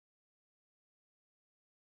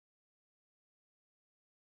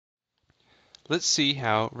let's see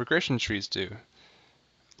how regression trees do.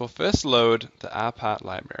 We'll first load the rpart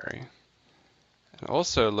library and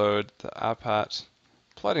also load the rpart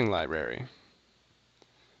plotting library.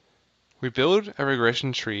 We build a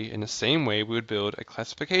regression tree in the same way we would build a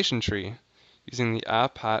classification tree using the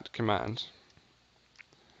rpart command.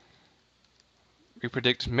 We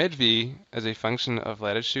predict medv as a function of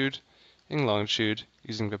latitude and longitude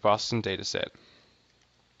using the Boston dataset.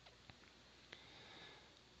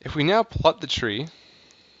 If we now plot the tree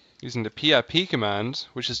using the prp command,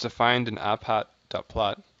 which is defined in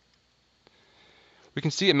rpart.plot, we can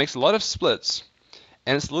see it makes a lot of splits,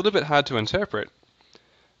 and it's a little bit hard to interpret.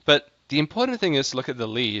 But the important thing is to look at the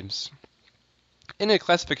leaves. In a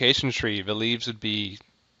classification tree, the leaves would be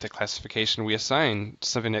the classification we assign to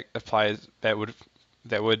something that applies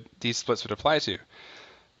these splits would apply to.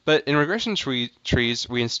 But in regression trees,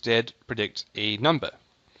 we instead predict a number.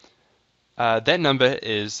 That number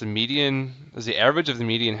is the average of the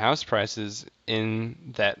median house prices in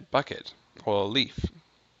that bucket or leaf.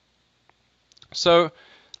 So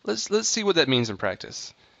let's see what that means in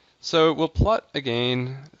practice. So we'll plot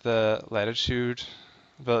again the latitude,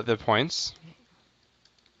 the points,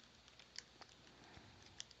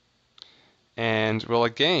 and we'll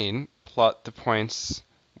again plot the points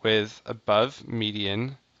with above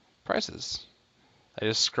median prices. I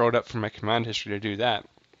just scrolled up from my command history to do that.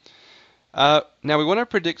 Now we want to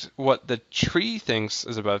predict what the tree thinks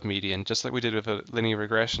is above median, just like we did with a linear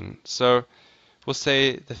regression. So we'll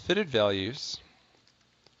say the fitted values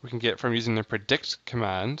we can get from using the predict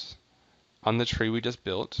command on the tree we just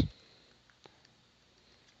built.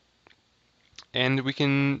 And we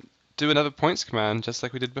can do another points command just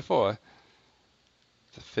like we did before.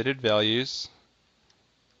 The fitted values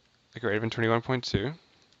are greater than 21.2.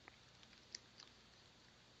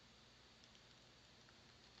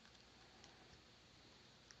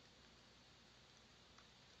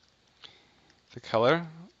 The color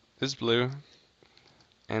is blue,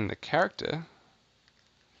 and the character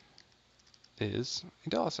is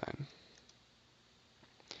a $sign.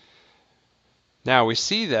 Now we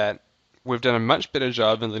see that we've done a much better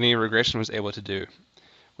job than linear regression was able to do.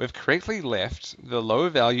 We've correctly left the low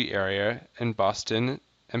value area in Boston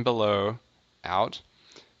and below out,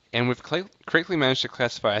 and we've correctly managed to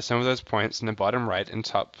classify some of those points in the bottom right and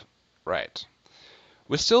top right.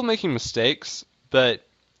 We're still making mistakes, but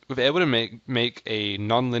we've been able to make a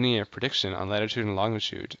nonlinear prediction on latitude and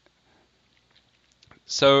longitude.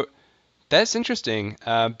 So that's interesting,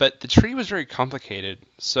 but the tree was very complicated,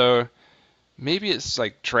 so maybe it's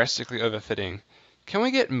like drastically overfitting. Can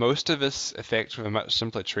we get most of this effect with a much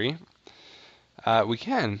simpler tree? We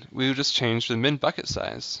can. We'll just change the min bucket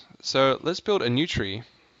size. So let's build a new tree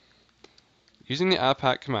using the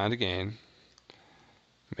rpart command again.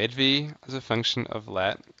 medv as a function of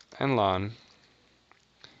lat and lon.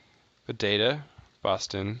 For data,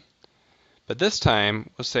 Boston. But this time,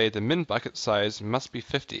 we'll say the min bucket size must be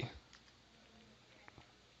 50.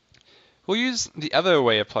 We'll use the other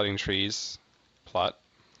way of plotting trees, plot,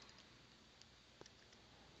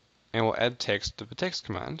 and we'll add text to the text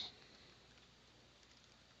command.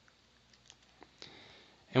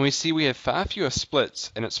 And we see we have far fewer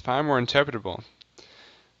splits, and it's far more interpretable.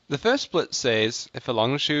 The first split says if the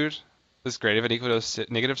longitude is greater than or equal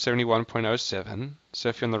to negative 71.07, so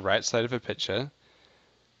if you're on the right side of a picture,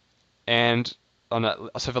 and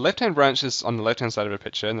so the left-hand branch is on the left-hand side of a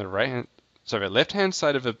picture, and the left-hand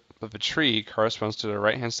side of a tree corresponds to the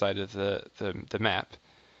right-hand side of the map,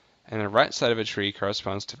 and the right side of a tree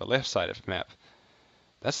corresponds to the left side of the map.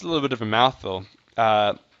 That's a little bit of a mouthful.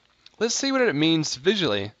 Let's see what it means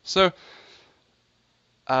visually. So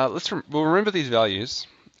we'll remember these values.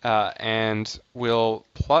 And we'll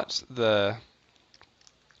plot the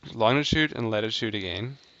longitude and latitude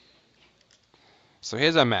again. So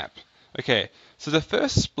here's our map. Okay, so the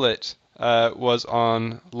first split was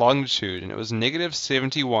on longitude, and it was negative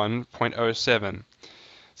 71.07.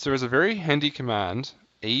 So there's a very handy command,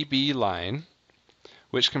 AB line,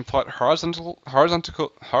 which can plot horizontal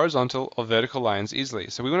or vertical lines easily.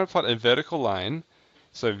 So we want to plot a vertical line,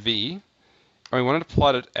 so V, and we wanted to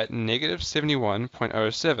plot it at negative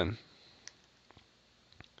 71.07.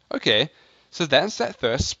 Okay, so that's that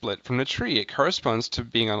first split from the tree. It corresponds to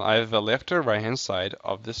being on either the left or right hand side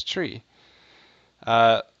of this tree.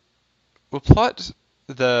 We'll plot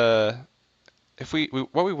what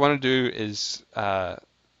we want to do is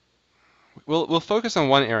we'll focus on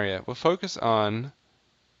one area. We'll focus on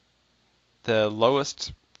the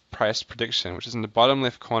lowest price prediction, which is in the bottom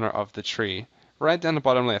left corner of the tree. Right down the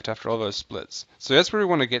bottom left after all those splits. So that's where we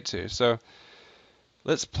want to get to. So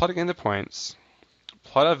let's plot again the points,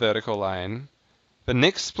 plot our vertical line The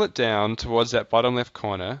next split down towards that bottom left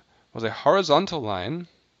corner was a horizontal line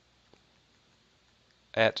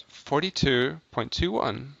at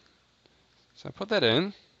 42.21. So I put that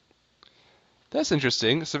in. That's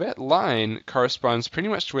interesting. So that line corresponds pretty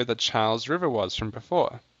much to where the Charles River was from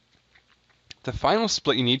before. The final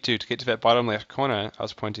split you need to get to that bottom left corner I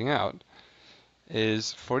was pointing out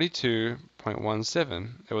is 42.17.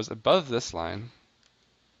 It was above this line.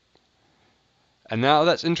 And now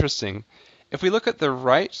that's interesting. If we look at the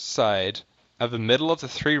right side of the middle of the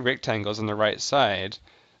three rectangles on the right side,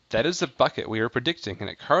 that is the bucket we were predicting, and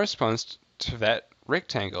it corresponds to that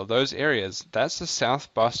rectangle, those areas. That's the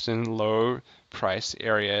South Boston low price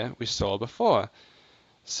area we saw before.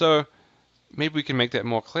 So maybe we can make that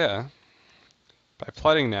more clear by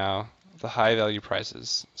plotting now the high value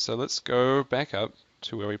prices. So let's go back up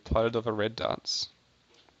to where we plotted all the red dots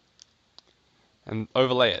and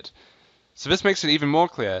overlay it. So this makes it even more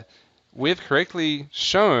clear. We've correctly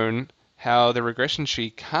shown how the regression tree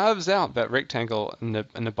carves out that rectangle in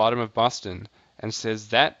the bottom of Boston and says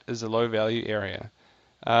that is a low value area.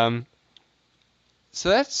 So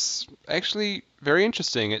that's actually very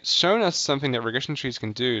interesting. It's shown us something that regression trees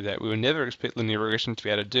can do that we would never expect linear regression to be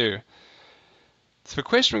able to do. So the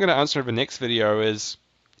question we're going to answer in the next video is,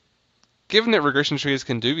 given that regression trees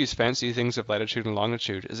can do these fancy things of latitude and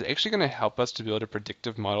longitude, is it actually going to help us to build a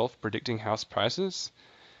predictive model for predicting house prices?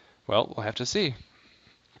 Well, we'll have to see.